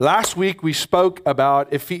Last week we spoke on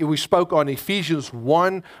Ephesians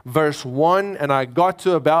 1 verse 1, and I got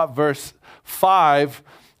to about verse 5,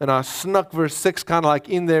 and I snuck verse 6 kind of like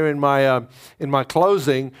in there in my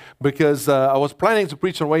closing because I was planning to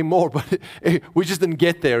preach on way more, but we just didn't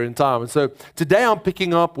get there in time. And so today I'm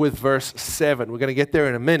picking up with verse 7. We're going to get there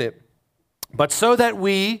in a minute. But so that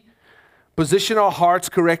we position our hearts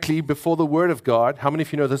correctly before the Word of God. How many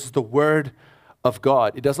of you know this is the Word of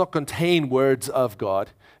God? It does not contain words of God.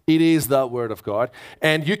 It is the Word of God.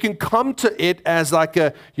 And you can come to it as like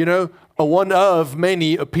a one of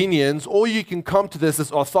many opinions, or you can come to this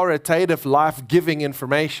as authoritative, life-giving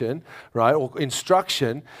information, right, or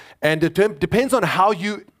instruction. And it depends on how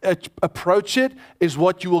you approach it is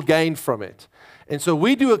what you will gain from it. And so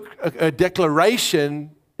we do a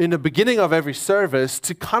declaration in the beginning of every service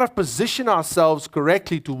to kind of position ourselves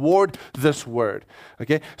correctly toward this word.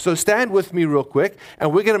 Okay, so stand with me real quick,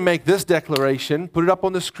 and we're going to make this declaration. Put it up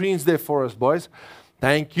on the screens there for us, boys.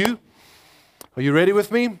 Thank you. Are you ready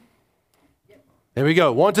with me? There we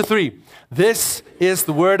go. 1, 2, 3. This is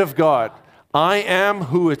the word of God. I am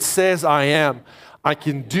who it says I am. I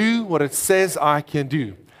can do what it says I can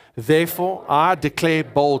do. Therefore, I declare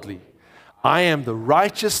boldly, I am the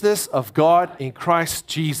righteousness of God in Christ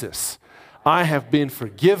Jesus. I have been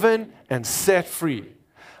forgiven and set free.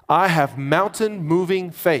 I have mountain-moving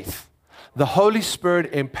faith. The Holy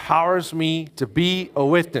Spirit empowers me to be a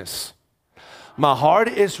witness. My heart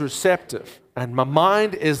is receptive and my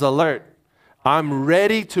mind is alert. I'm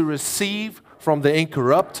ready to receive from the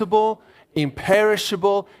incorruptible,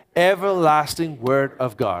 imperishable, everlasting Word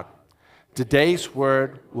of God. Today's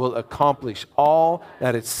word will accomplish all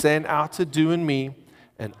that it's sent out to do in me,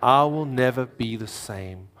 and I will never be the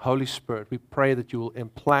same. Holy Spirit, we pray that you will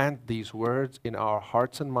implant these words in our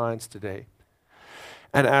hearts and minds today.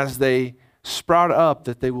 And as they sprout up,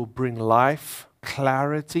 that they will bring life,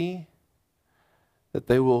 clarity, that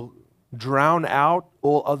they will drown out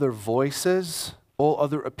all other voices, all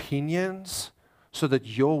other opinions, so that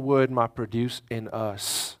your word might produce in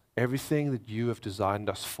us everything that you have designed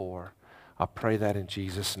us for. I pray that in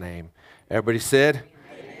Jesus' name. Everybody said,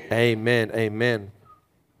 amen, amen.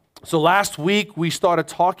 So last week we started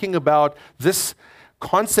talking about this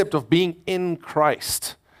concept of being in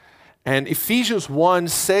Christ. And Ephesians 1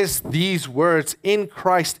 says these words, in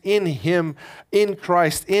Christ, in Him, in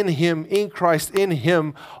Christ, in Him, in Christ, in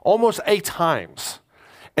Him, almost 8 times.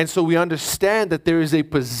 And so we understand that there is a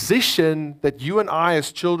position that you and I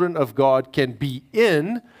as children of God can be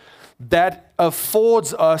in that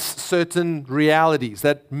affords us certain realities,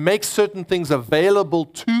 that makes certain things available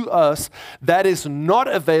to us that is not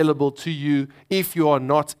available to you if you are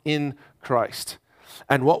not in Christ.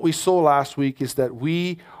 And what we saw last week is that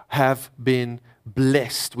we have been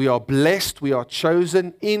blessed. We are blessed, we are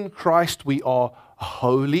chosen. In Christ we are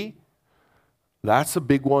holy. That's a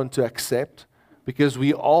big one to accept because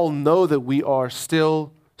we all know that we are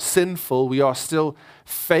still sinful, we are still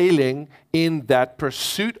failing in that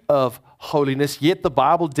pursuit of holiness, yet the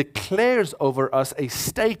Bible declares over us a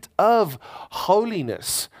state of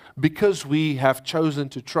holiness because we have chosen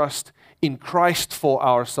to trust in Christ for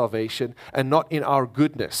our salvation and not in our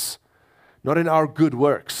goodness, not in our good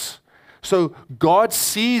works. So God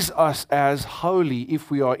sees us as holy if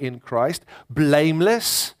we are in Christ,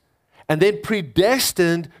 blameless, and then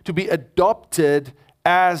predestined to be adopted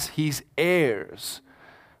as His heirs.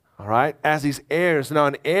 All right, as His heirs. Now,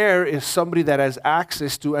 an heir is somebody that has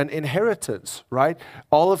access to an inheritance, right?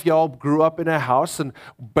 All of y'all grew up in a house, and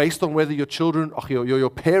based on whether your children,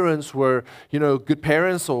 your parents were, good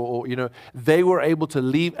parents, or they were able to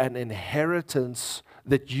leave an inheritance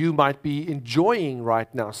that you might be enjoying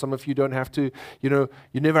right now. Some of you don't have to, you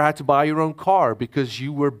never had to buy your own car because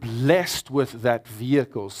you were blessed with that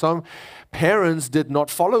vehicle. Some parents did not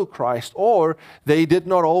follow Christ, or they did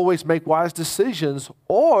not always make wise decisions,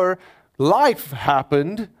 or life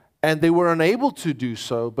happened and they were unable to do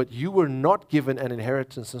so, but you were not given an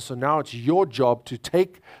inheritance. And so now it's your job to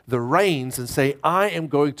take the reins and say, I am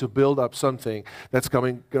going to build up something that's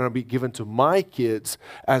going to be given to my kids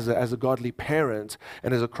as a godly parent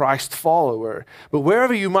and as a Christ follower. But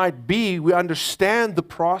wherever you might be, we understand the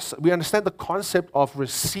process, we understand the concept of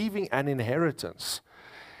receiving an inheritance.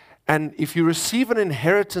 And if you receive an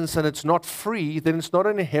inheritance and it's not free, then it's not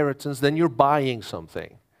an inheritance, then you're buying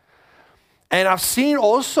something. And I've seen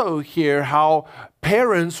also here how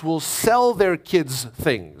parents will sell their kids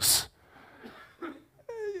things.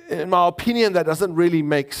 In my opinion, that doesn't really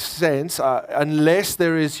make sense unless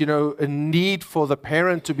there is, a need for the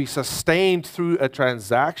parent to be sustained through a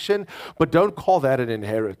transaction. But don't call that an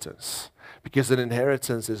inheritance, Because an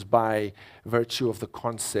inheritance is by virtue of the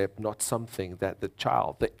concept, not something that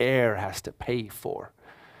the heir has to pay for.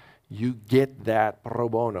 You get that pro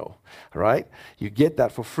bono, right? You get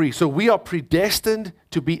that for free. So we are predestined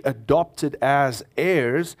to be adopted as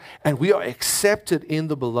heirs, and we are accepted in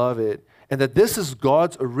the beloved, and that this is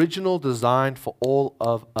God's original design for all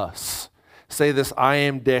of us. Say this: I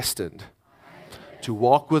am destined to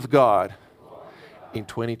walk with God in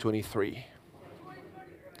 2023.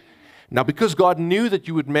 Now, because God knew that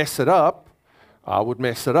you would mess it up, I would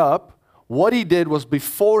mess it up, what He did was,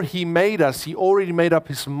 before He made us, He already made up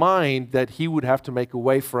His mind that He would have to make a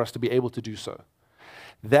way for us to be able to do so.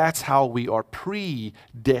 That's how we are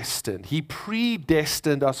predestined. He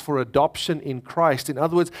predestined us for adoption in Christ. In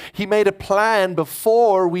other words, He made a plan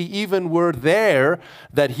before we even were there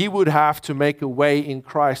that He would have to make a way in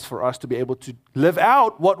Christ for us to be able to live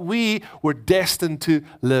out what we were destined to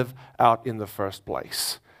live out in the first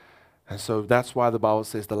place. And so that's why the Bible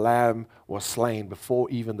says the Lamb was slain before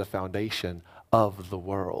even the foundation of the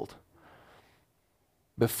world.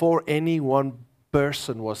 Before any one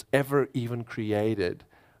person was ever even created,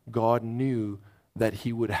 God knew that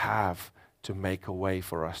He would have to make a way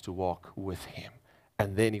for us to walk with Him.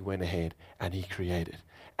 And then He went ahead and He created.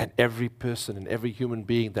 And every person and every human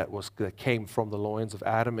being that came from the loins of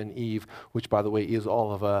Adam and Eve, which by the way is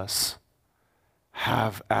all of us,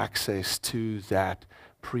 have access to that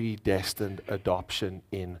predestined adoption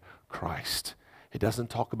in Christ. It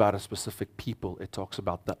doesn't talk about a specific people. It talks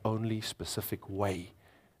about the only specific way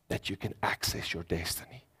that you can access your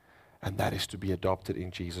destiny. And that is to be adopted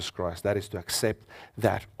in Jesus Christ. That is to accept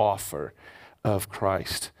that offer of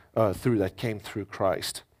Christ that came through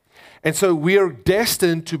Christ. And so we are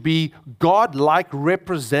destined to be God-like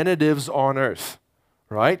representatives on earth,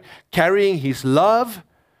 right? Carrying His love,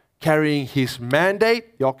 carrying His mandate.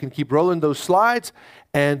 Y'all can keep rolling those slides.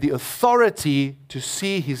 And the authority to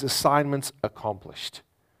see His assignments accomplished.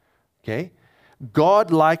 Okay?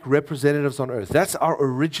 God-like representatives on earth. That's our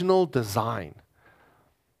original design.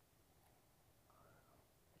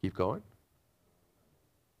 Keep going.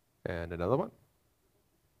 And another one.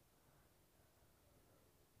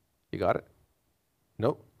 You got it?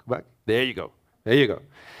 Nope. Come back. There you go. There you go.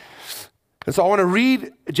 And so I want to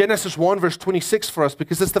read Genesis 1 verse 26 for us,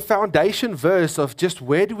 because it's the foundation verse of just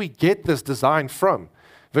where do we get this design from.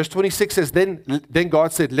 Verse 26 says, Then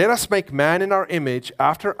God said, let us make man in our image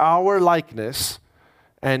after our likeness.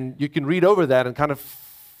 And you can read over that and kind of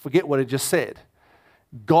forget what it just said.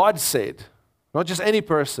 God said, not just any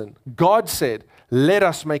person. God said, let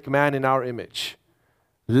us make man in our image.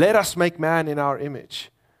 Let us make man in our image.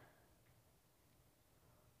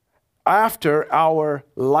 After our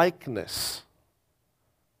likeness.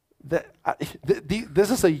 This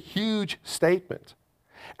is a huge statement.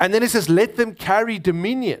 And then it says, let them carry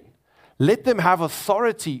dominion. Let them have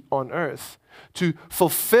authority on earth to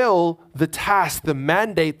fulfill the task, the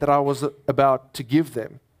mandate that I was about to give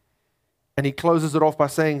them. And He closes it off by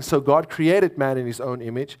saying, so God created man in His own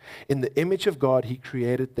image. In the image of God, He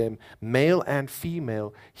created them. Male and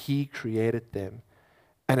female, He created them.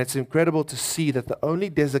 And it's incredible to see that the only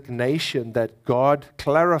designation that God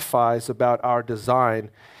clarifies about our design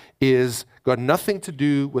is got nothing to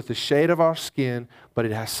do with the shade of our skin, but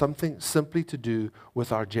it has something simply to do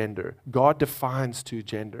with our gender. God defines two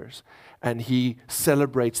genders, and He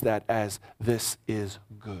celebrates that as this is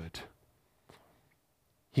good.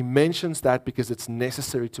 He mentions that because it's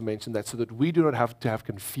necessary to mention that so that we do not have to have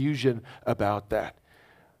confusion about that.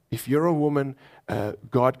 If you're a woman,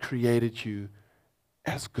 God created you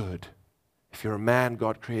as good. If you're a man,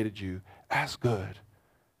 God created you as good.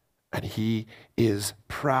 And He is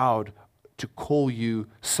proud to call you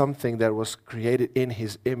something that was created in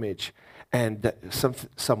His image, and that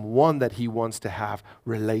someone that He wants to have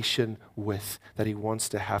relation with, that He wants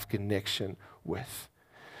to have connection with.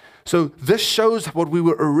 So this shows what we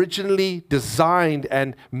were originally designed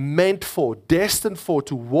and meant for, destined for,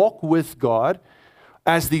 to walk with God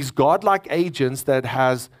as these God-like agents that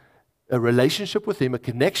has a relationship with Him, a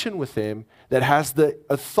connection with Him, that has the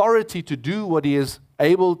authority to do what He is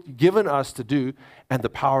given us to do, and the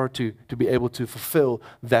power to be able to fulfill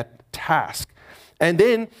that task. And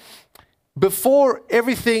then, before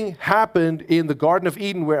everything happened in the Garden of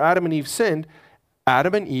Eden where Adam and Eve sinned,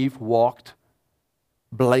 Adam and Eve walked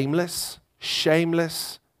blameless,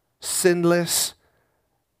 shameless, sinless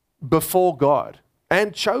before God,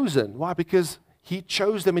 and chosen. Why? Because He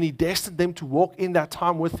chose them and He destined them to walk in that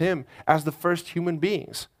time with Him as the first human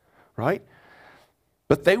beings, right?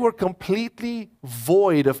 But they were completely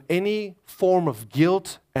void of any form of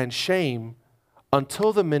guilt and shame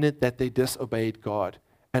until the minute that they disobeyed God.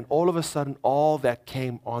 And all of a sudden, all that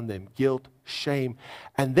came on them, guilt, shame.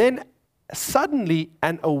 And then suddenly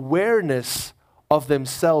an awareness of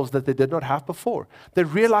themselves that they did not have before. They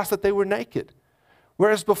realized that they were naked.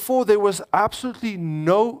 Whereas before there was absolutely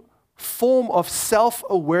no form of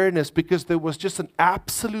self-awareness because there was just an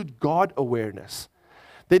absolute God awareness.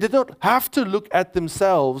 They did not have to look at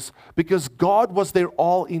themselves because God was their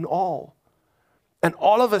all in all. And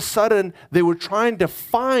all of a sudden, they were trying to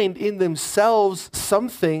find in themselves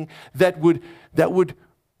something that would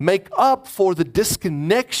make up for the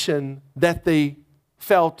disconnection that they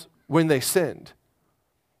felt when they sinned.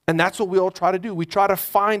 And that's what we all try to do. We try to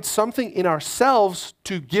find something in ourselves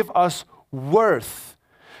to give us worth,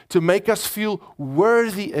 to make us feel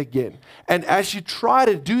worthy again. And as you try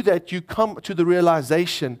to do that, you come to the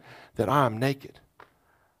realization that I am naked.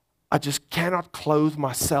 I just cannot clothe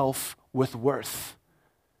myself with worth.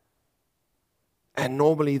 And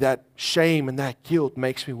normally that shame and that guilt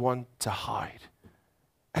makes me want to hide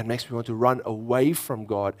and makes me want to run away from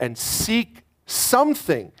God and seek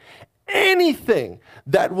something, anything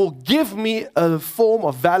that will give me a form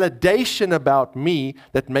of validation about me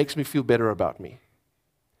that makes me feel better about me.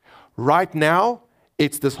 Right now,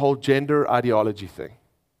 it's this whole gender ideology thing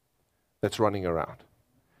that's running around.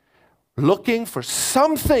 Looking for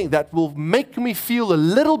something that will make me feel a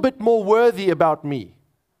little bit more worthy about me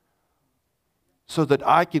so that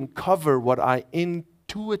I can cover what I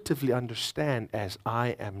intuitively understand as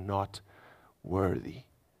I am not worthy.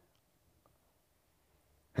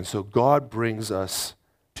 And so God brings us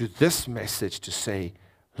to this message to say,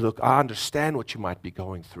 look, I understand what you might be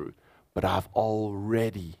going through, but I've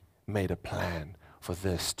already made a plan for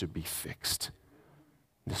this to be fixed.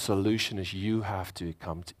 The solution is you have to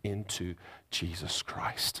come into Jesus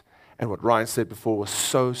Christ. And what Ryan said before was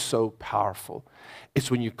so powerful.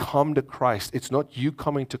 It's when you come to Christ, it's not you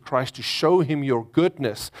coming to Christ to show Him your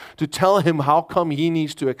goodness, to tell Him how come He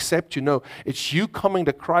needs to accept you. No, it's you coming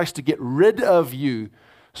to Christ to get rid of you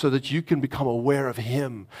so that you can become aware of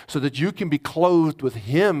Him, so that you can be clothed with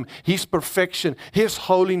Him, His perfection, His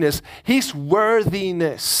holiness, His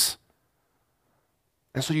worthiness.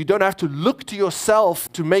 And so you don't have to look to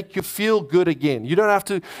yourself to make you feel good again. You don't have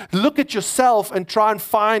to look at yourself and try and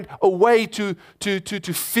find a way to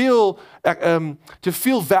feel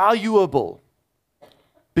valuable,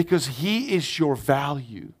 because He is your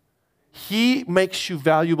value. He makes you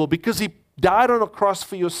valuable because He died on a cross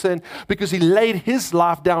for your sin, because He laid His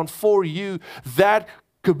life down for you. That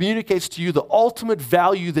communicates to you the ultimate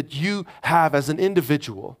value that you have as an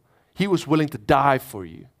individual. He was willing to die for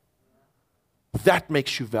you. That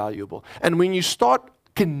makes you valuable. And when you start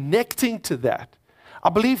connecting to that, I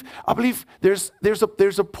believe there's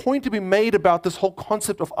a point to be made about this whole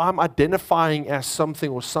concept of I'm identifying as something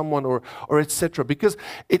or someone or etc. Because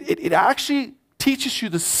it actually teaches you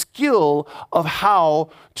the skill of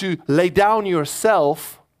how to lay down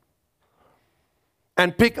yourself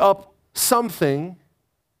and pick up something.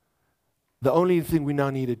 The only thing we now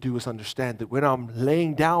need to do is understand that when I'm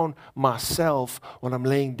laying down myself, what I'm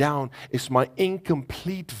laying down is my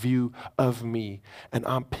incomplete view of me, and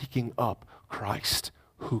I'm picking up Christ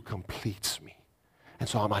who completes me. And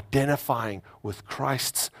so I'm identifying with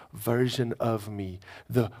Christ's version of me,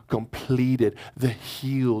 the completed, the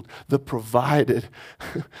healed, the provided,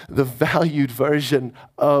 the valued version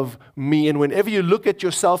of me. And whenever you look at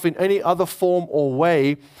yourself in any other form or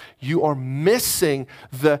way, you are missing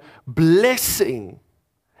the blessing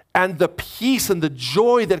and the peace and the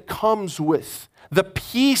joy that comes with,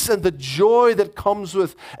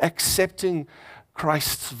 accepting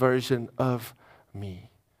Christ's version of me.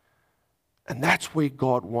 And that's where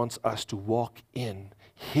God wants us to walk in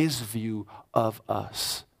His view of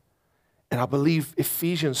us. And I believe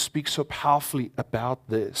Ephesians speaks so powerfully about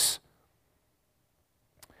this.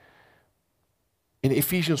 In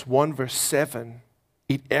Ephesians 1 verse 7,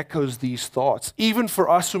 it echoes these thoughts. Even for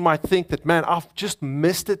us who might think that, man, I've just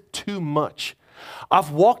missed it too much.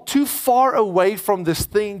 I've walked too far away from this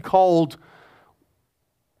thing called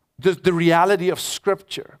the reality of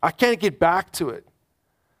Scripture. I can't get back to it.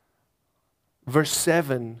 Verse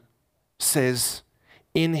 7 says,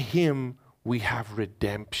 in Him we have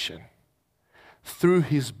redemption, through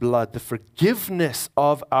His blood, the forgiveness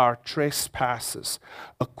of our trespasses,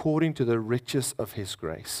 according to the riches of His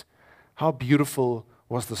grace. How beautiful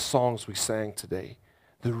was the songs we sang today,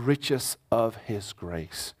 the riches of His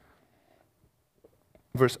grace.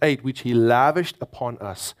 Verse 8, which He lavished upon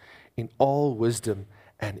us in all wisdom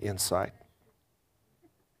and insight.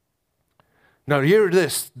 Now hear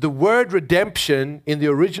this, the word redemption in the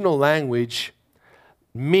original language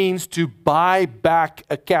means to buy back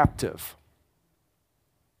a captive.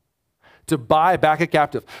 to buy back a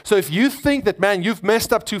captive. So if you think that, man, you've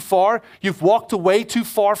messed up too far, you've walked away too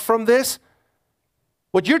far from this,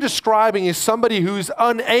 what you're describing is somebody who's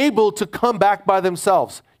unable to come back by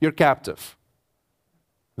themselves. You're captive.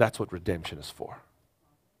 That's what redemption is for.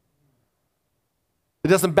 It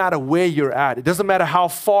doesn't matter where you're at. It doesn't matter how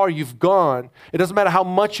far you've gone. It doesn't matter how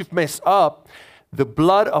much you've messed up. The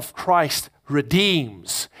blood of Christ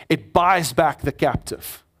redeems. It buys back the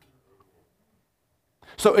captive.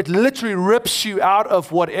 So it literally rips you out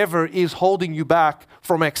of whatever is holding you back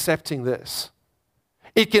from accepting this.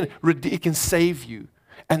 It can save you,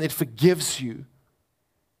 and it forgives you.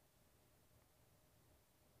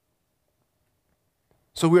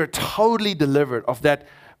 So we are totally delivered of that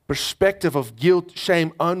perspective of guilt,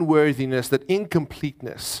 shame, unworthiness, that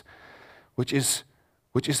incompleteness, which is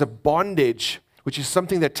a bondage, which is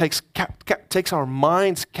something that takes our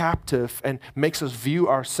minds captive and makes us view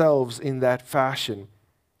ourselves in that fashion.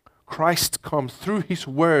 Christ comes through His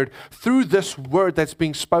Word, through this Word that's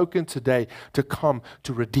being spoken today, to come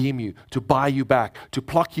to redeem you, to buy you back, to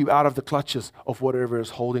pluck you out of the clutches of whatever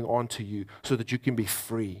is holding on to you so that you can be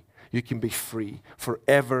free. You can be free,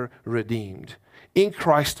 forever redeemed. In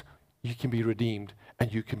Christ, you can be redeemed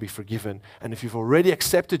and you can be forgiven. And if you've already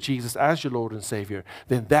accepted Jesus as your Lord and Savior,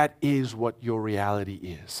 then that is what your reality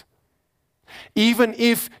is. Even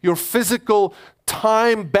if your physical,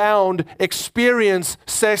 time-bound experience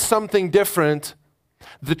says something different,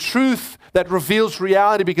 the truth that reveals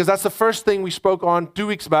reality, because that's the first thing we spoke on 2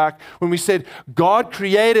 weeks back when we said God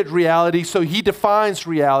created reality, so He defines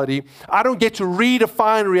reality. I don't get to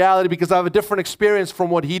redefine reality because I have a different experience from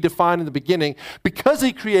what He defined in the beginning. Because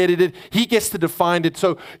He created it, He gets to define it.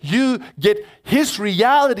 So you get His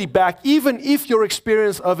reality back, even if your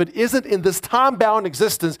experience of it isn't in this time-bound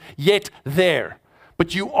existence yet there.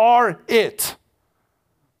 But you are it.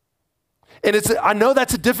 And I know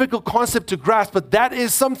that's a difficult concept to grasp, but that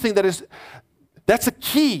is something that's a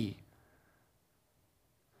key.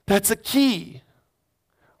 That's a key.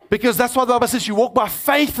 Because that's why the Bible says you walk by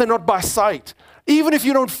faith and not by sight. Even if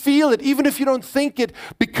you don't feel it, even if you don't think it,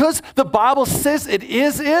 because the Bible says it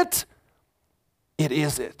is it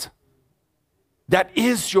is it. That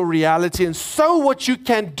is your reality. And so what you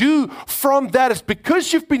can do from that is,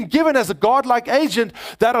 because you've been given as a God-like agent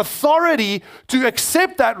that authority to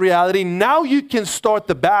accept that reality, now you can start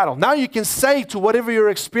the battle. Now you can say to whatever you're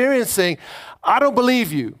experiencing, I don't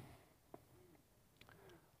believe you.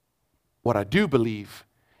 What I do believe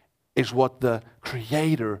is what the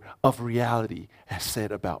creator of reality has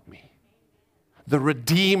said about me. The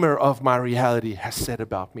redeemer of my reality has said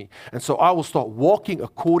about me. And so I will start walking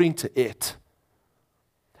according to it.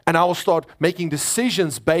 And I will start making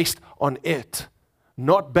decisions based on it,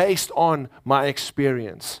 not based on my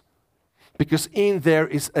experience. Because in there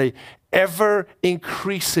is an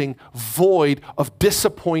ever-increasing void of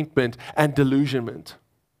disappointment and delusionment.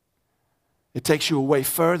 It takes you away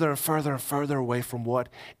further and further and further away from what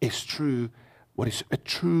is true, what is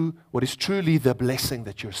truly the blessing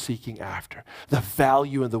that you're seeking after, the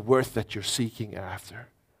value and the worth that you're seeking after.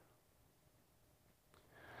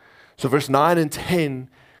 So verse 9 and 10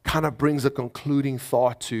 kind of brings a concluding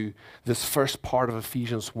thought to this first part of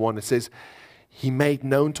Ephesians 1. It says, He made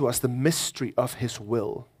known to us the mystery of His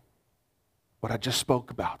will. What I just spoke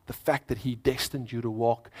about, the fact that He destined you to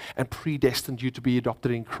walk and predestined you to be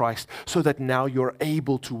adopted in Christ, so that now you're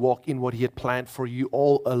able to walk in what He had planned for you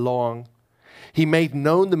all along. He made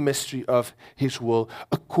known the mystery of His will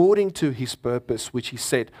according to His purpose, which He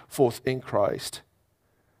set forth in Christ.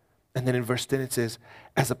 And then in verse 10 it says,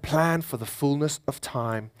 as a plan for the fullness of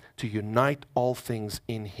time to unite all things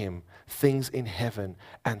in Him, things in heaven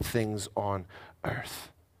and things on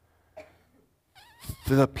earth.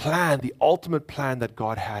 The plan, the ultimate plan that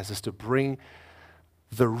God has is to bring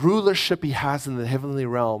the rulership He has in the heavenly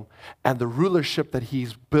realm and the rulership that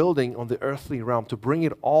He's building on the earthly realm, to bring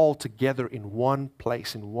it all together in one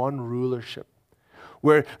place, in one rulership,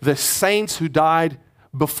 where the saints who died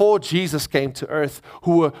before Jesus came to earth,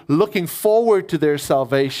 who were looking forward to their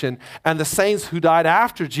salvation, and the saints who died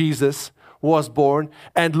after Jesus was born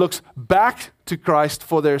and looks back to Christ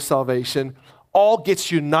for their salvation, all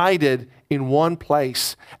gets united in one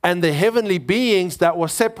place. And the heavenly beings that were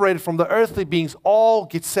separated from the earthly beings all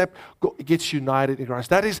gets united in Christ.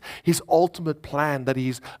 That is His ultimate plan that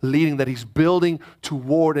He's leading, that He's building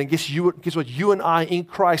toward. And guess what? You and I in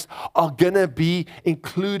Christ are going to be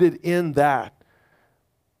included in that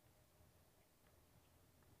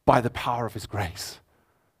by the power of His grace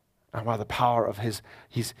and by the power of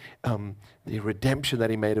the redemption that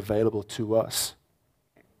He made available to us.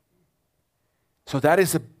 So that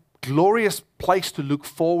is a glorious place to look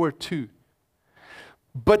forward to.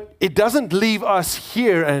 But it doesn't leave us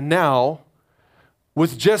here and now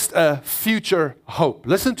with just a future hope.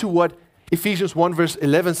 Listen to what Ephesians 1 verse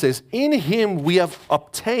 11 says. In him we have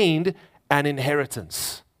obtained an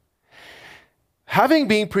inheritance, having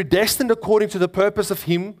been predestined according to the purpose of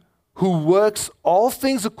him who works all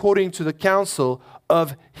things according to the counsel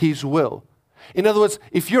of his will. In other words,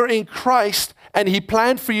 if you're in Christ and he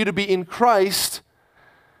planned for you to be in Christ,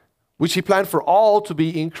 which he planned for all to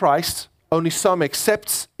be in Christ, only some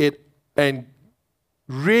accepts it and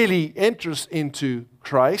really enters into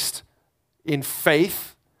Christ in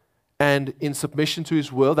faith and in submission to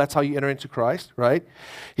his will. That's how you enter into Christ, right?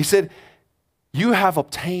 He said, you have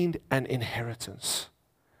obtained an inheritance.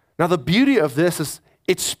 Now the beauty of this is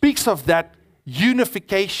it speaks of that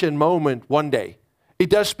unification moment one day. It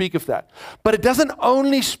does speak of that. But it doesn't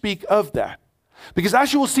only speak of that. Because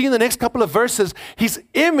as you will see in the next couple of verses, his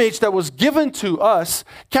image that was given to us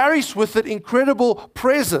carries with it incredible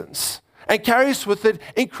presence and carries with it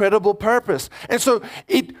incredible purpose. And so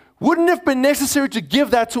it wouldn't have been necessary to give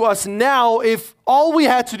that to us now if all we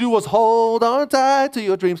had to do was hold on tight to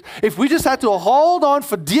your dreams. If we just had to hold on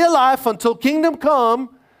for dear life until kingdom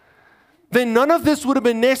come, then none of this would have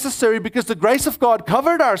been necessary because the grace of God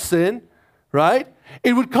covered our sin, right?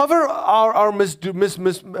 It would cover our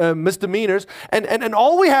misdemeanors, and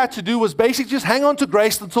all we had to do was basically just hang on to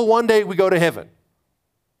grace until one day we go to heaven.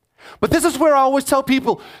 But this is where I always tell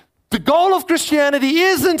people, the goal of Christianity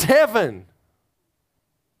isn't heaven.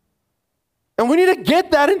 And we need to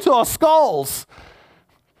get that into our skulls.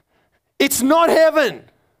 It's not heaven.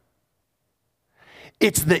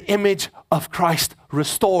 It's the image of Christ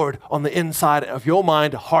restored on the inside of your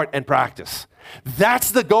mind, heart, and practice.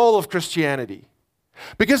 That's the goal of Christianity.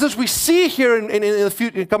 Because as we see here in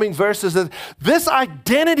the coming verses, that this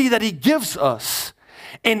identity that he gives us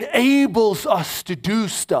enables us to do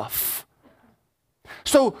stuff.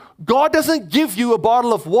 So God doesn't give you a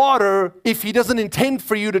bottle of water if he doesn't intend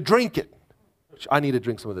for you to drink it. I need to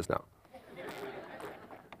drink some of this now.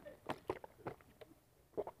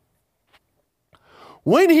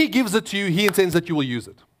 When he gives it to you, he intends that you will use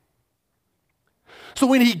it. So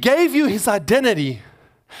when he gave you his identity,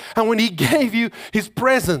 and when he gave you his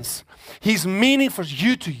presence, he's meaning for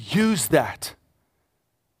you to use that,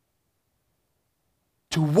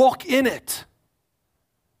 to walk in it,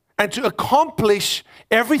 and to accomplish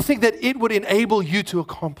everything that it would enable you to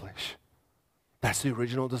accomplish. That's the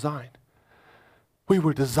original design. We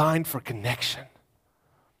were designed for connection.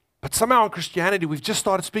 But somehow in Christianity, we've just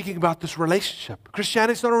started speaking about this relationship.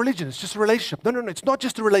 Christianity is not a religion, it's just a relationship. No, it's not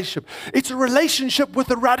just a relationship. It's a relationship with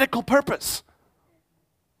a radical purpose.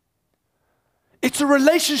 It's a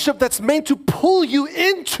relationship that's meant to pull you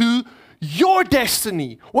into your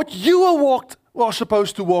destiny, what you are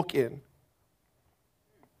supposed to walk in.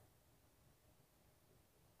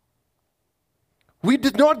 We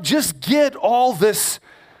did not just get all this,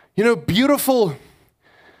 beautiful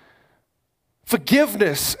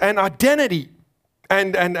forgiveness and identity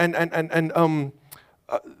and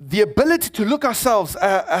the ability to look ourselves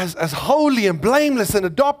as holy and blameless and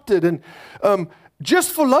adopted and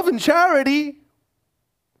just for love and charity.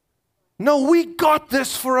 No, we got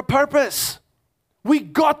this for a purpose. We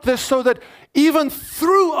got this so that even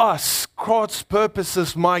through us, God's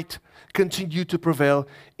purposes might continue to prevail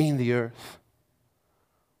in the earth.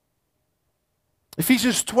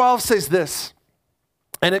 Ephesians 12 says this,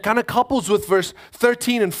 and it kind of couples with verse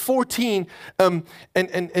 13 and 14, and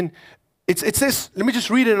it says, let me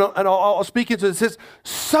just read it and I'll speak into it. It says,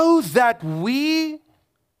 so that we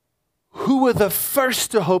who were the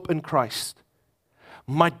first to hope in Christ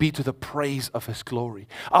might be to the praise of his glory.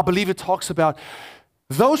 I believe it talks about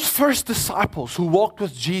those first disciples who walked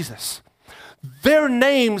with Jesus. Their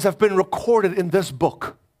names have been recorded in this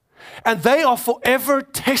book. And they are forever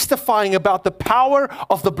testifying about the power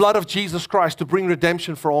of the blood of Jesus Christ to bring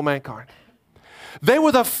redemption for all mankind. They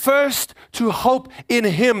were the first to hope in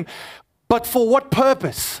him. But for what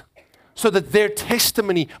purpose? So that their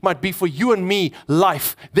testimony might be for you and me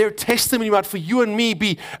life. Their testimony might for you and me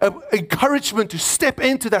be an encouragement to step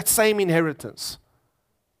into that same inheritance.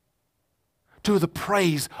 To the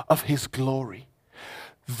praise of his glory.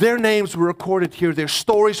 Their names were recorded here. Their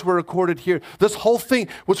stories were recorded here. This whole thing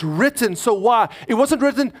was written. So why? It wasn't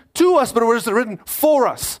written to us, but it was written for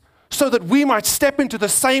us. So that we might step into the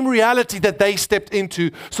same reality that they stepped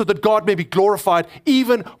into. So that God may be glorified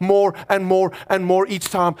even more and more and more each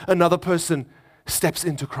time another person steps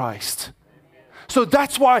into Christ. So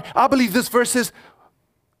that's why I believe this verse is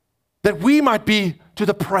that we might be to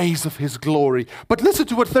the praise of his glory. But listen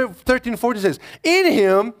to what 13 and 14 says. In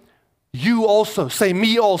him, you also, say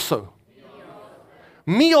me also.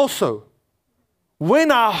 Me also.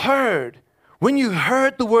 when you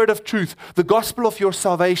heard the word of truth, the gospel of your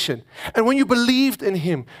salvation, and when you believed in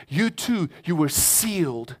him, you too, you were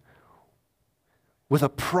sealed with a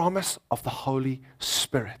promise of the Holy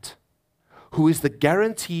Spirit, who is the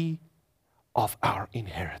guarantee of our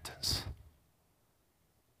inheritance.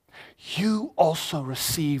 You also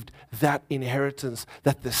received that inheritance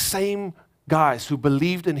that the same guys who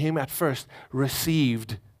believed in him at first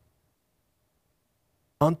received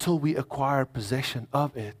until we acquire possession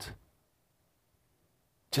of it.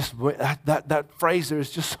 Just that phrase there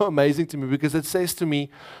is just so amazing to me, because it says to me,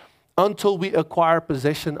 until we acquire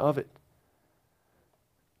possession of it.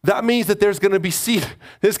 That means that there's going to be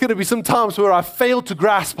some times where I fail to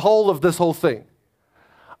grasp hold of this whole thing.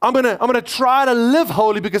 I'm going to try to live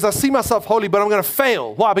holy because I see myself holy, but I'm going to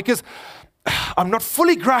fail. Why? Because I'm not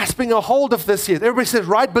fully grasping a hold of this yet. Everybody says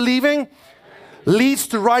right believing leads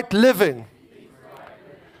to right living.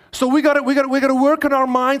 So we got to work on our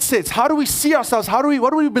mindsets. How do we see ourselves? What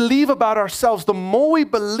do we believe about ourselves? The more we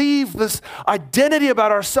believe this identity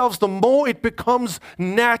about ourselves, the more it becomes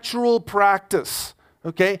natural practice.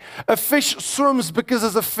 Okay? A fish swims because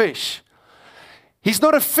he's a fish. He's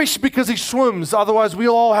not a fish because he swims. Otherwise, we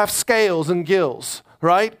all have scales and gills,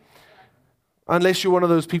 right? Unless you're one of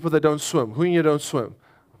those people that don't swim. Who in you don't swim?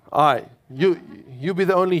 All right. You be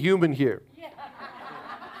the only human here.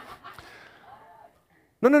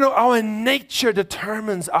 No. Our nature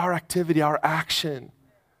determines our activity, our action.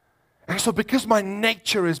 And so because my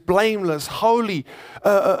nature is blameless, holy,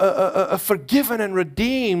 forgiven and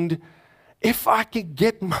redeemed, if I can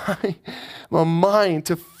get my mind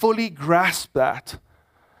to fully grasp that,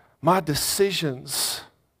 my decisions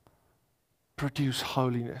produce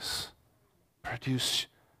holiness, produce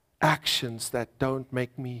actions that don't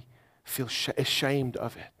make me feel ashamed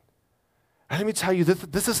of it. And let me tell you,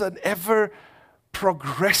 this is an ever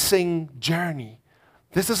progressing journey.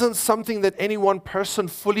 This isn't something that any one person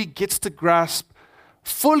fully gets to grasp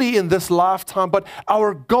fully in this lifetime, but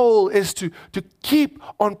our goal is to keep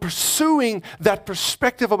on pursuing that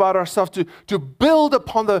perspective about ourselves, to build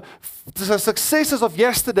upon the successes of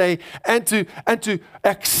yesterday, and to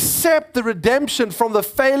accept the redemption from the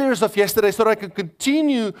failures of yesterday, so that I can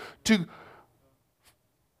continue to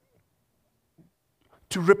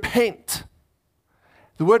repent.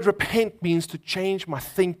 The word repent means to change my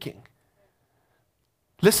thinking.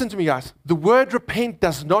 Listen to me, guys. The word repent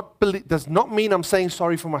does not mean I'm saying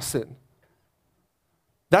sorry for my sin.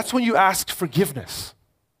 That's when you ask forgiveness.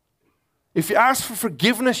 If you ask for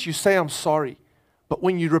forgiveness, you say, I'm sorry. But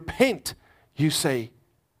when you repent, you say,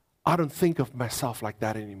 I don't think of myself like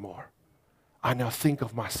that anymore. I now think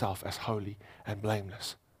of myself as holy and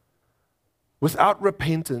blameless. Without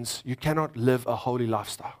repentance, you cannot live a holy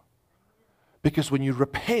lifestyle. Because when you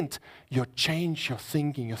repent, you change your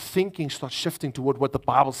thinking. Your thinking starts shifting toward what the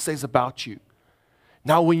Bible says about you.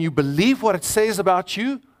 Now, when you believe what it says about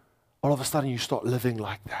you, all of a sudden you start living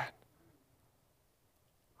like that.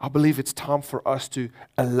 I believe it's time for us to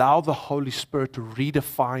allow the Holy Spirit to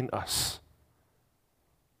redefine us,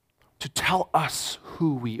 to tell us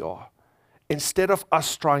who we are, instead of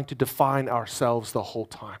us trying to define ourselves the whole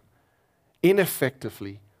time,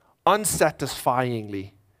 ineffectively,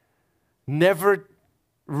 unsatisfyingly, never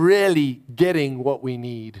really getting what we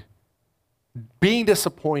need, being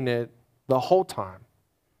disappointed the whole time,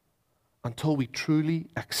 until we truly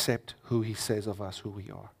accept who He says of us, who we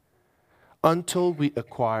are, until we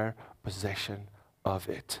acquire possession of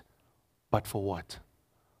it. But for what?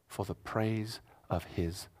 For the praise of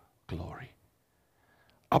His glory.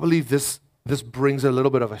 I believe this brings a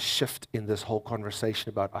little bit of a shift in this whole conversation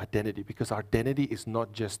about identity, because our identity is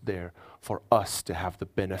not just there for us to have the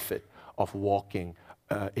benefit of walking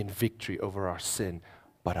in victory over our sin,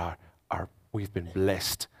 but we've been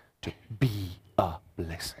blessed to be a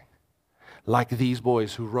blessing. Like these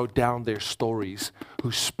boys who wrote down their stories,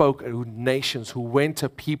 who spoke to nations, who went to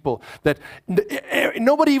people that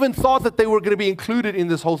nobody even thought that they were going to be included in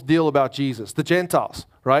this whole deal about Jesus, the Gentiles,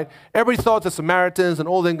 right? Everybody thought the Samaritans and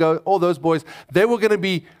all those boys, they were going to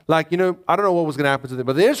be like, I don't know what was going to happen to them,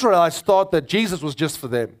 but the Israelites thought that Jesus was just for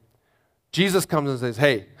them. Jesus comes and says,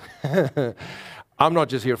 hey, I'm not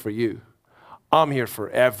just here for you. I'm here for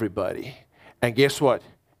everybody. And guess what?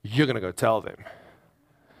 You're going to go tell them.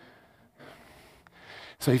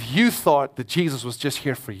 So if you thought that Jesus was just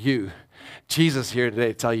here for you, Jesus is here today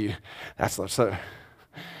to tell you that's not so.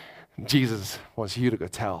 Jesus wants you to go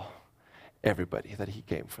tell everybody that He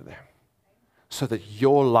came for them, so that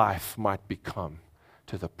your life might become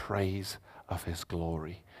to the praise of His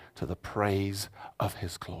glory, to the praise of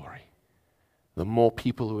His glory. the more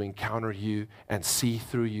people who encounter you and see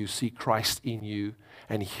through you, see Christ in you,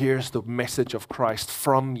 and hears the message of Christ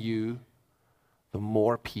from you, the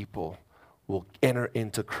more people will enter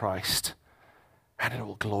into Christ, and it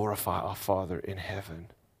will glorify our Father in heaven.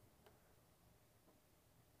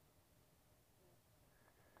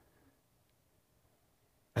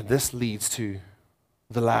 And this leads to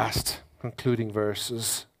the last concluding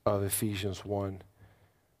verses of Ephesians 1.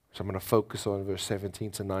 So I'm going to focus on verse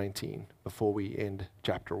 17 to 19 before we end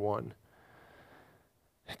chapter 1.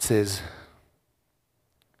 It says,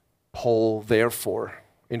 Paul, therefore,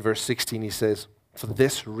 in verse 16 he says, for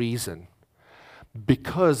this reason,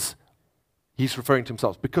 because, he's referring to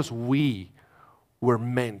himself, because we were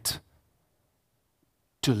meant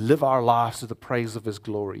to live our lives to the praise of his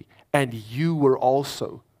glory, and you were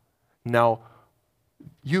also. Now,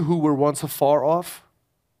 you who were once afar off,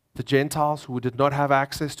 the Gentiles who did not have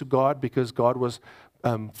access to God because God was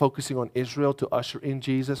focusing on Israel to usher in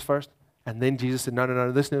Jesus first. And then Jesus said,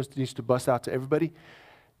 no, this needs to bust out to everybody.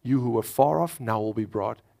 You who were far off now will be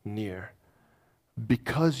brought near.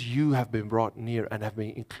 Because you have been brought near and have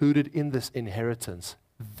been included in this inheritance,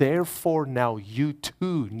 therefore now you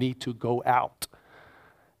too need to go out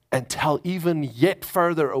and tell even yet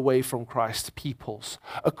further away from Christ's peoples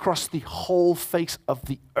across the whole face of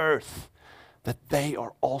the earth that they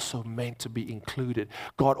are also meant to be included.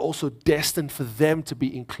 God also destined for them to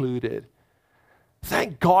be included.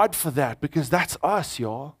 Thank God for that, because that's us,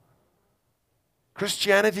 y'all.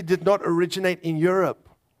 Christianity did not originate in Europe.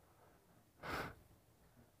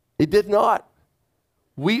 It did not.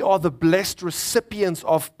 We are the blessed recipients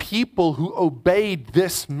of people who obeyed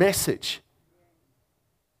this message.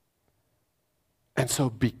 And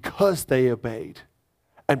so because they obeyed,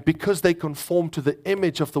 and because they conform to the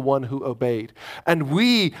image of the one who obeyed, and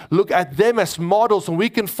we look at them as models and we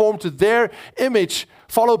conform to their image,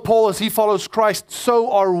 follow Paul as he follows Christ,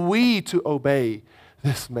 so are we to obey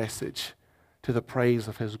this message to the praise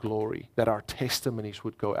of his glory, that our testimonies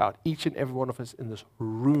would go out. Each and every one of us in this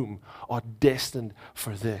room are destined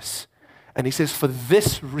for this. And he says, for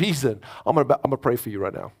this reason, I'm gonna pray for you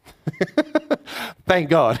right now. Thank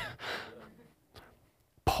God.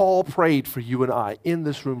 Paul prayed for you and I in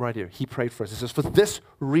this room right here. He prayed for us. He says, for this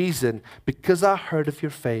reason, because I heard of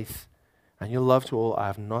your faith and your love to all, I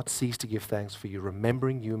have not ceased to give thanks for you,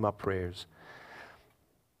 remembering you in my prayers,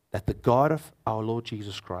 that the God of our Lord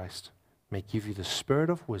Jesus Christ may give you the spirit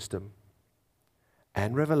of wisdom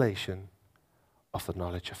and revelation of the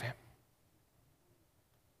knowledge of him.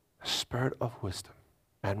 The spirit of wisdom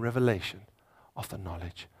and revelation of the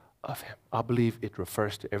knowledge of him. I believe it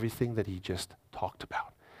refers to everything that he just talked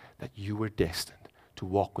about, that you were destined to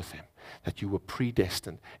walk with him, that you were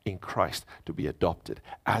predestined in Christ to be adopted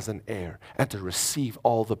as an heir and to receive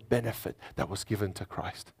all the benefit that was given to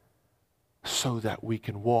Christ so that we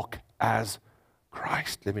can walk as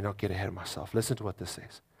Christ. Let me not get ahead of myself. Listen to what this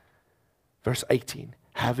says. Verse 18,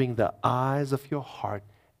 having the eyes of your heart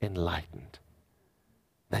enlightened,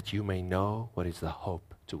 that you may know what is the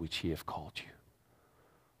hope to which he hath called you.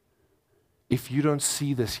 If you don't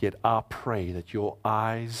see this yet, I pray that your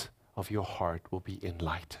eyes of your heart will be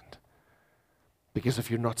enlightened. Because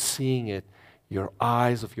if you're not seeing it, your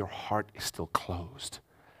eyes of your heart is still closed.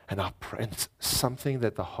 And I pray, and it's something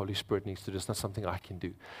that the Holy Spirit needs to do. It's not something I can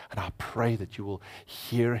do. And I pray that you will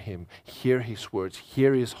hear him, hear his words,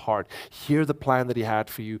 hear his heart, hear the plan that he had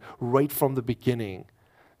for you right from the beginning,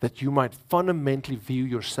 that you might fundamentally view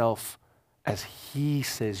yourself as he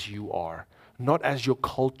says you are. Not as your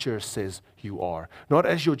culture says you are. Not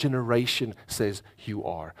as your generation says you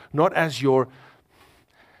are. Not as your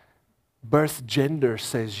birth gender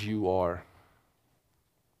says you are.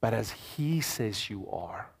 But as he says you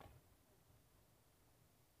are.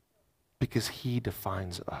 Because he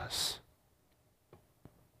defines us.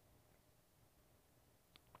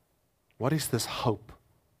 What is this hope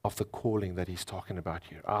of the calling that he's talking about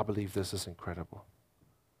here? I believe this is incredible.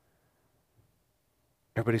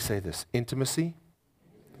 Everybody say this: intimacy,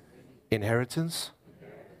 inheritance,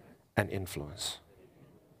 and influence.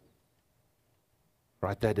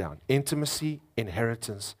 Write that down. Intimacy,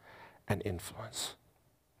 inheritance, and influence.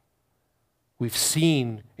 We've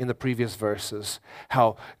seen in the previous verses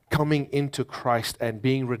how coming into Christ and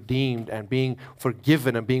being redeemed and being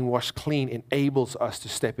forgiven and being washed clean enables us to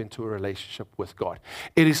step into a relationship with God.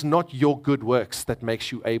 It is not your good works that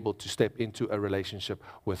makes you able to step into a relationship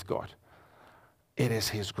with God. It is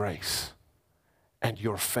his grace and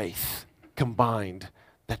your faith combined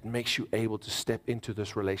that makes you able to step into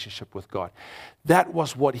this relationship with God. That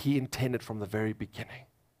was what he intended from the very beginning.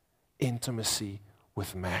 Intimacy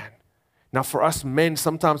with man. Now for us men,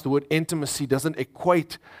 sometimes the word intimacy doesn't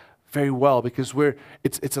equate very well because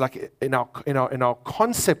it's like in our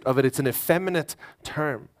concept of it, it's an effeminate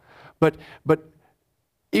term. But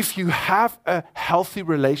if you have a healthy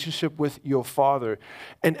relationship with your father,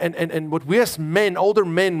 and what we as men, older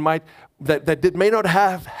men may not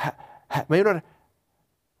have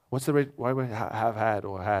what's the rate? Why would have had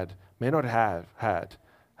or had? May not have had.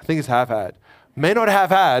 I think it's have had. May not have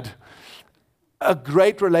had a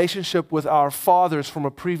great relationship with our fathers from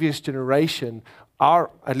a previous generation.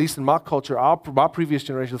 At least in my culture, our previous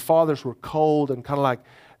generation, the fathers were cold and kind of like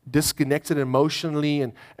disconnected emotionally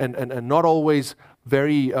and not always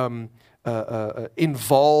very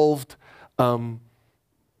involved.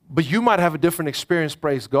 But you might have a different experience,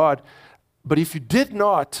 praise God. But if you did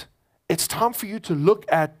not, it's time for you to look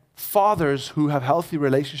at fathers who have healthy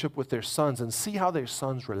relationship with their sons and see how their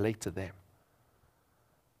sons relate to them.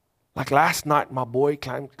 Like last night, my boy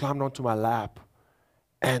climbed onto my lap,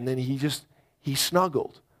 and then he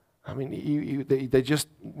snuggled. I mean, they just,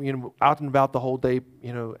 out and about the whole day,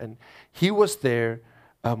 and he was there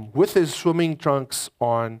with his swimming trunks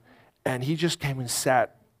on, and he just came and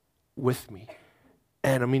sat with me.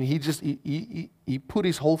 And I mean, he put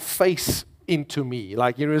his whole face into me.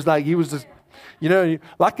 Like, it's like he was just, I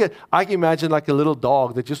can imagine like a little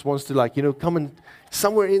dog that just wants to come and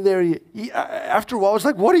somewhere in there. After a while, it's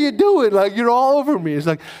like, what are you doing? Like, you're all over me. It's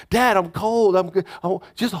like, Dad, I'm cold. I'm good.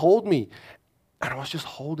 Just hold me. And I was just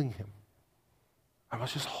holding him. And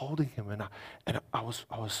I was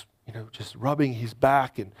just rubbing his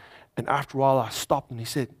back. And after a while, I stopped and he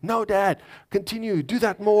said, no, Dad, continue. Do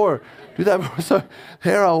that more. So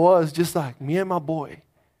here I was, just like me and my boy,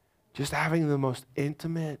 just having the most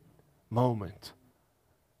intimate moment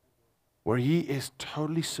where he is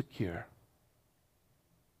totally secure.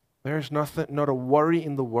 There's not a worry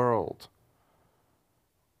in the world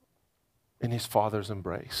in his father's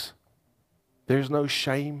embrace. There's no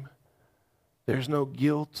shame. There's no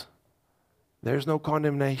guilt. There's no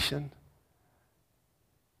condemnation.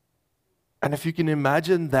 And if you can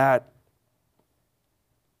imagine that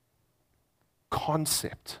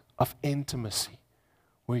concept of intimacy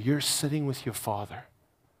where you're sitting with your father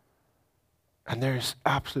and there's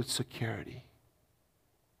absolute security,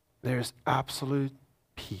 there's absolute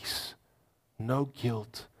peace, no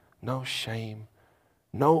guilt, no shame,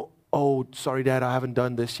 no, oh, sorry, Dad, I haven't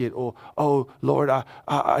done this yet, or, oh, Lord,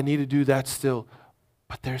 I need to do that still.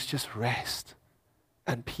 But there's just rest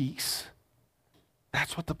and peace.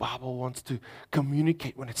 That's what the Bible wants to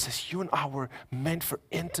communicate when it says you and I were meant for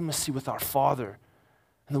intimacy with our Father.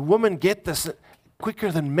 And the women get this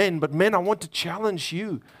quicker than men, but men, I want to challenge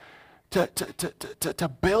you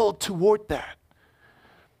to build toward that.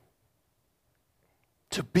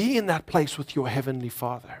 To be in that place with your Heavenly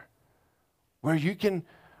Father, where you can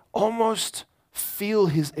almost feel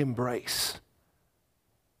His embrace.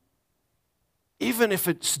 Even if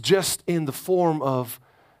it's just in the form of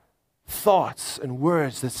thoughts and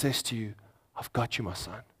words that says to you, I've got you, my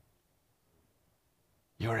son.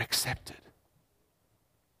 You're accepted.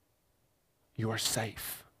 You are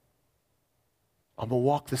safe. I'm going to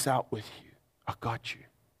walk this out with you. I got you.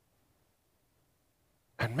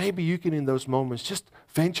 And maybe you can, in those moments, just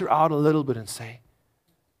venture out a little bit and say,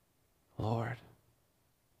 Lord,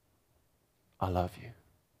 I love you.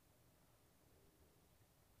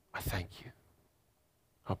 I thank you.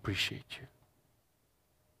 I appreciate you.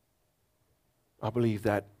 I believe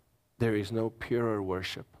that there is no purer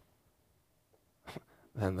worship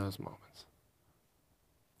than those moments.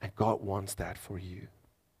 And God wants that for you.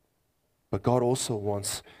 But God also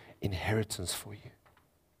wants inheritance for you.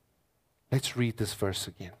 Let's read this verse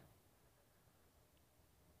again.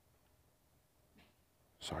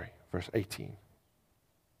 Sorry, verse 18.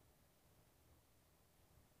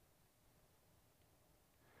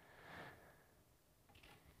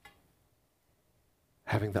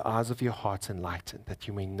 Having the eyes of your hearts enlightened, that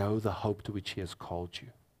you may know the hope to which He has called you.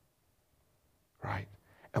 Right?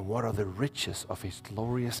 And what are the riches of His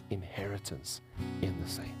glorious inheritance in the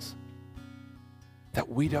saints? That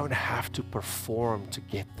we don't have to perform to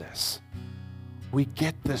get this. We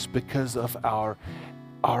get this because of our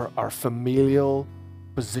familial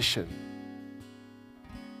position.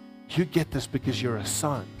 You get this because you're a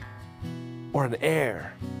son or an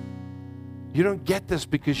heir. You don't get this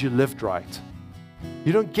because you lived right.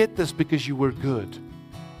 You don't get this because you were good.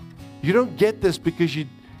 You don't get this because you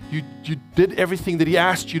did everything that He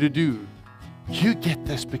asked you to do. You get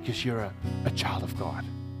this because you're a child of God.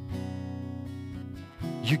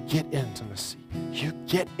 You get intimacy. You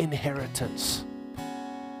get inheritance.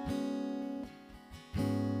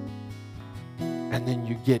 And then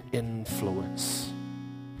you get influence.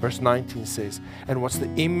 Verse 19 says, and what's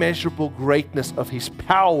the immeasurable greatness of his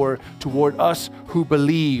power toward us who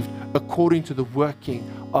believed, according to the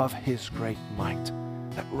working of his great might.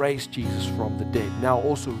 That raised Jesus from the dead, now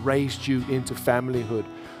also raised you into familyhood,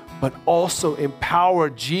 but also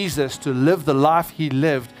empowered Jesus to live the life he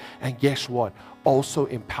lived. And guess what? Also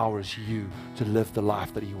empowers you to live the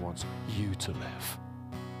life that he wants you to live.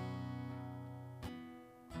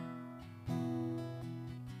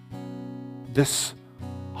 This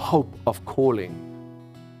hope of calling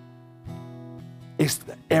is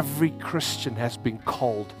that every Christian has been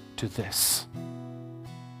called to this.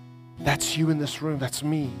 That's you in this room. That's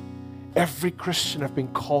me. Every Christian have been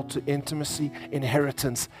called to intimacy,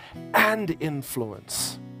 inheritance, and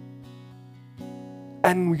influence.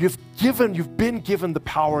 And you've been given the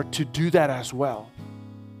power to do that as well.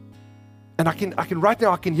 And I can right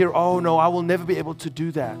now I can hear, oh no, I will never be able to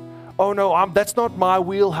do that. Oh no, that's not my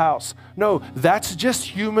wheelhouse. No, that's just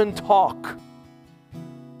human talk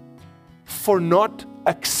for not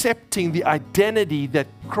accepting the identity that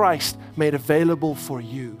Christ made available for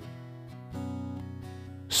you.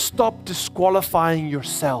 Stop disqualifying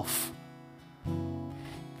yourself.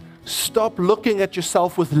 Stop looking at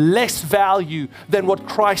yourself with less value than what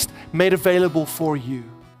Christ made available for you.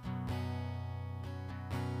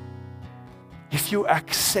 If you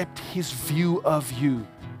accept his view of you,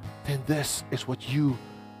 then this is what you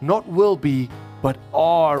not will be, but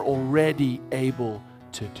are already able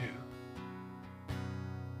to do.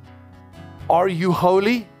 Are you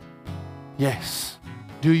holy? Yes.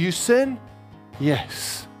 Do you sin?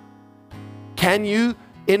 Yes. Can you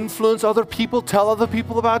influence other people, tell other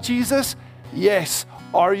people about Jesus? Yes.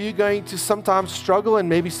 Are you going to sometimes struggle and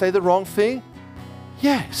maybe say the wrong thing?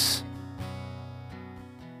 Yes.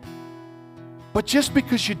 But just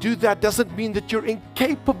because you do that doesn't mean that you're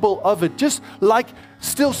incapable of it. Just like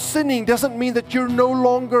still sinning doesn't mean that you're no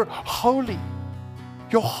longer holy.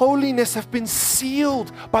 Your holiness has been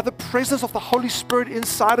sealed by the presence of the Holy Spirit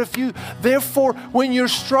inside of you. Therefore, when you're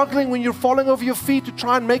struggling, when you're falling over your feet to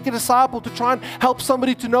try and make a disciple, to try and help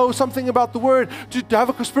somebody to know something about the Word, to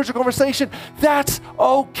have a spiritual conversation, that's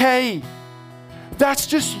okay. That's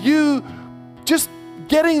just you just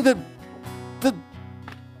getting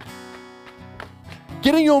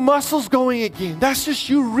getting your muscles going again. That's just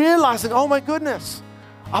you realizing, oh my goodness,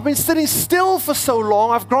 I've been sitting still for so long,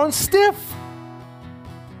 I've grown stiff.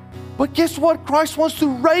 But guess what? Christ wants to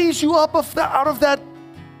raise you up out of that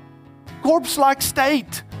corpse-like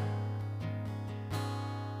state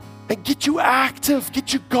and get you active,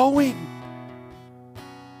 get you going.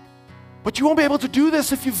 But you won't be able to do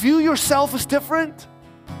this if you view yourself as different.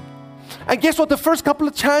 And guess what? The first couple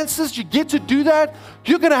of chances you get to do that,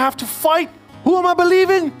 you're going to have to fight. Who am I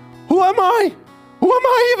believing? Who am I? Who am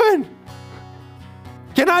I even?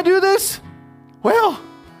 Can I do this? Well,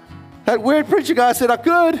 that weird preacher guy said I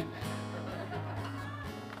could.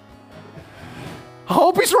 I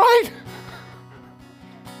hope he's right.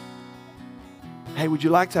 Hey, would you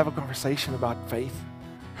like to have a conversation about faith?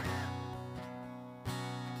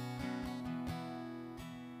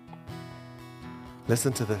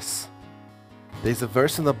 Listen to this. There's a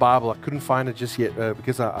verse in the Bible, I couldn't find it just yet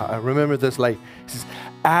because I remember this late. It says,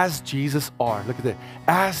 as Jesus are, look at that,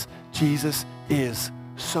 as Jesus is,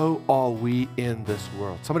 so are we in this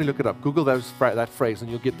world. Somebody look it up. Google that phrase and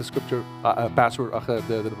you'll get the scripture password,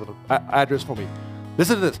 the address for me.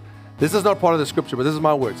 Listen to this. This is not part of the scripture, but this is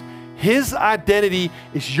my words. His identity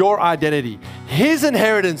is your identity. His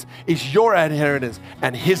inheritance is your inheritance.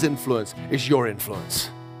 And his influence is your influence.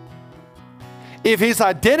 If his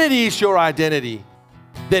identity is your identity,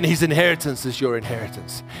 then his inheritance is your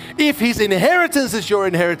inheritance. If his inheritance is your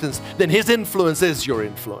inheritance, then his influence is your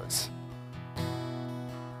influence.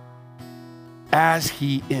 As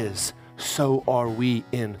he is, so are we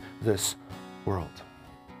in this world.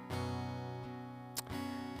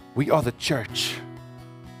 We are the church.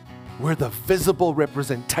 We're the visible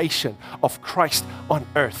representation of Christ on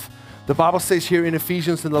earth. The Bible says here in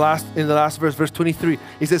Ephesians in the last verse, verse 23,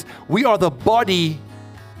 it says, we are the body,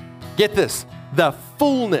 get this, the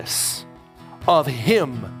fullness of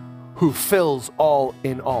him who fills all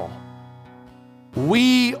in all.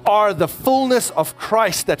 We are the fullness of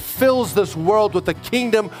Christ that fills this world with the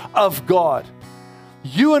kingdom of God.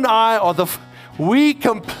 You and I are we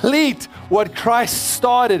complete what Christ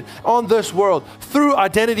started on this world through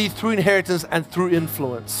identity, through inheritance, and through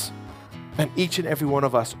influence. And each and every one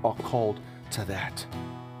of us are called to that.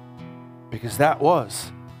 Because that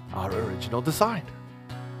was our original design.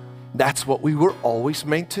 That's what we were always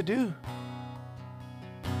meant to do.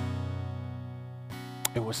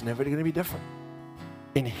 It was never going to be different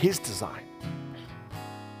in his design.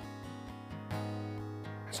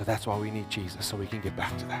 So So that's why we need Jesus, so we can get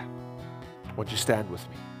back to that. Would you stand with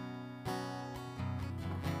me?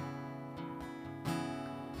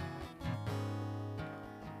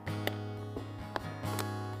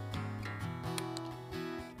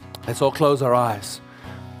 Let's all close our eyes.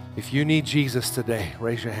 If you need Jesus today,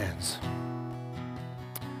 raise your hands.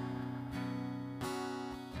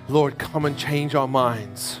 Lord, come and change our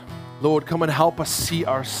minds. Lord, come and help us see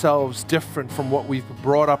ourselves different from what we've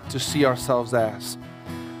brought up to see ourselves as.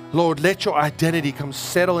 Lord, let your identity come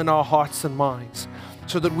settle in our hearts and minds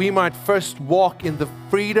so that we might first walk in the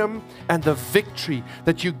freedom and the victory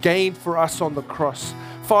that you gained for us on the cross.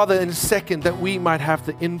 Father, in a second, that we might have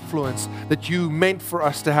the influence that you meant for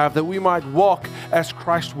us to have, that we might walk as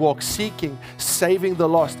Christ walked, seeking, saving the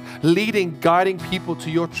lost, leading, guiding people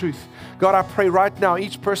to your truth. God, I pray right now,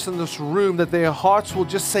 each person in this room, that their hearts will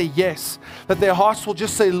just say yes, that their hearts will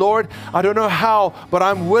just say, Lord, I don't know how, but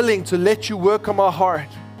I'm willing to let you work on my heart.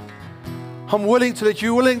 I'm willing to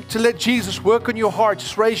let Jesus work on your heart.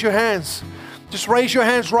 Just raise your hands. Just raise your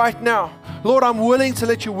hands right now. Lord, I'm willing to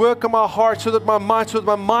let you work on my heart so that my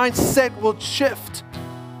mindset will shift.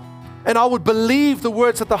 And I would believe the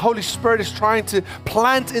words that the Holy Spirit is trying to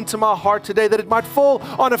plant into my heart today, that it might fall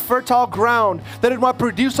on a fertile ground, that it might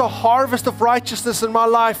produce a harvest of righteousness in my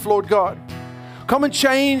life, Lord God. Come and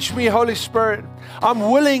change me, Holy Spirit.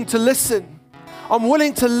 I'm willing to listen. I'm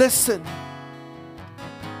willing to listen.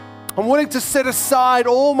 I'm willing to set aside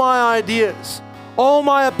all my ideas, all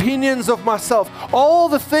my opinions of myself, all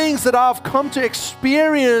the things that I've come to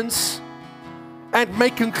experience and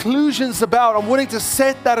make conclusions about. I'm willing to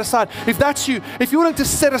set that aside. If that's you, if you're willing to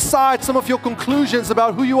set aside some of your conclusions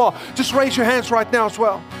about who you are, just raise your hands right now as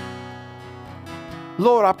well.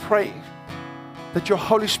 Lord, I pray that your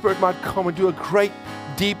Holy Spirit might come and do a great,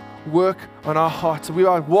 deep work on our hearts. We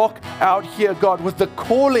might walk out here, God, with the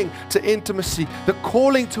calling to intimacy, the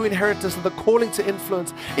calling to inheritance, and the calling to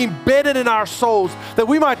influence embedded in our souls, that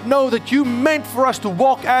we might know that you meant for us to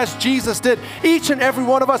walk as Jesus did, each and every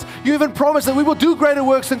one of us. You even promised that we will do greater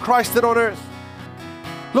works than Christ did on earth.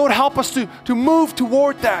 Lord, help us to move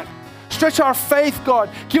toward that. Stretch our faith, God.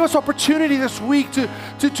 Give us opportunity this week to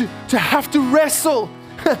have to wrestle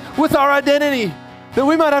with our identity. That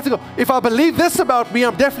we might have to go, if I believe this about me,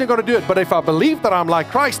 I'm definitely going to do it. But if I believe that I'm like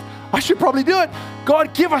Christ, I should probably do it.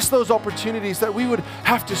 God, give us those opportunities that we would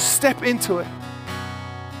have to step into it.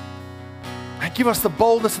 And give us the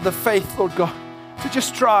boldness and the faith, Lord God, to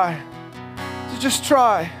just try. To just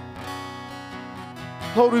try.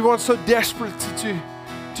 Lord, we want so desperately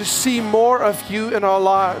to see more of you in our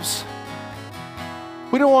lives.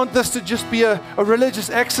 We don't want this to just be a religious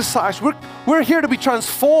exercise. We're here to be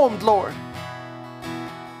transformed, Lord,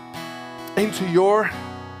 into your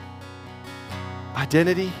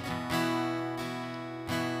identity,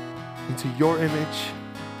 into your image,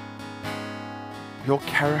 your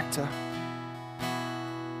character,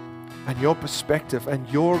 and your perspective, and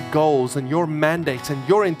your goals, and your mandates, and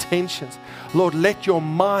your intentions. Lord, let your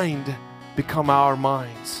mind become our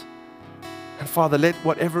minds. And Father, let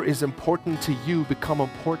whatever is important to you become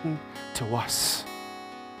important to us.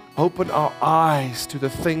 Open our eyes to the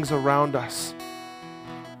things around us,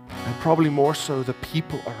 and probably more so the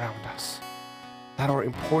people around us that are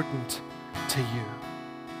important to you.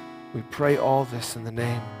 We pray all this in the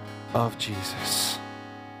name of Jesus.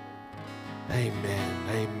 Amen,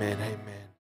 amen, amen.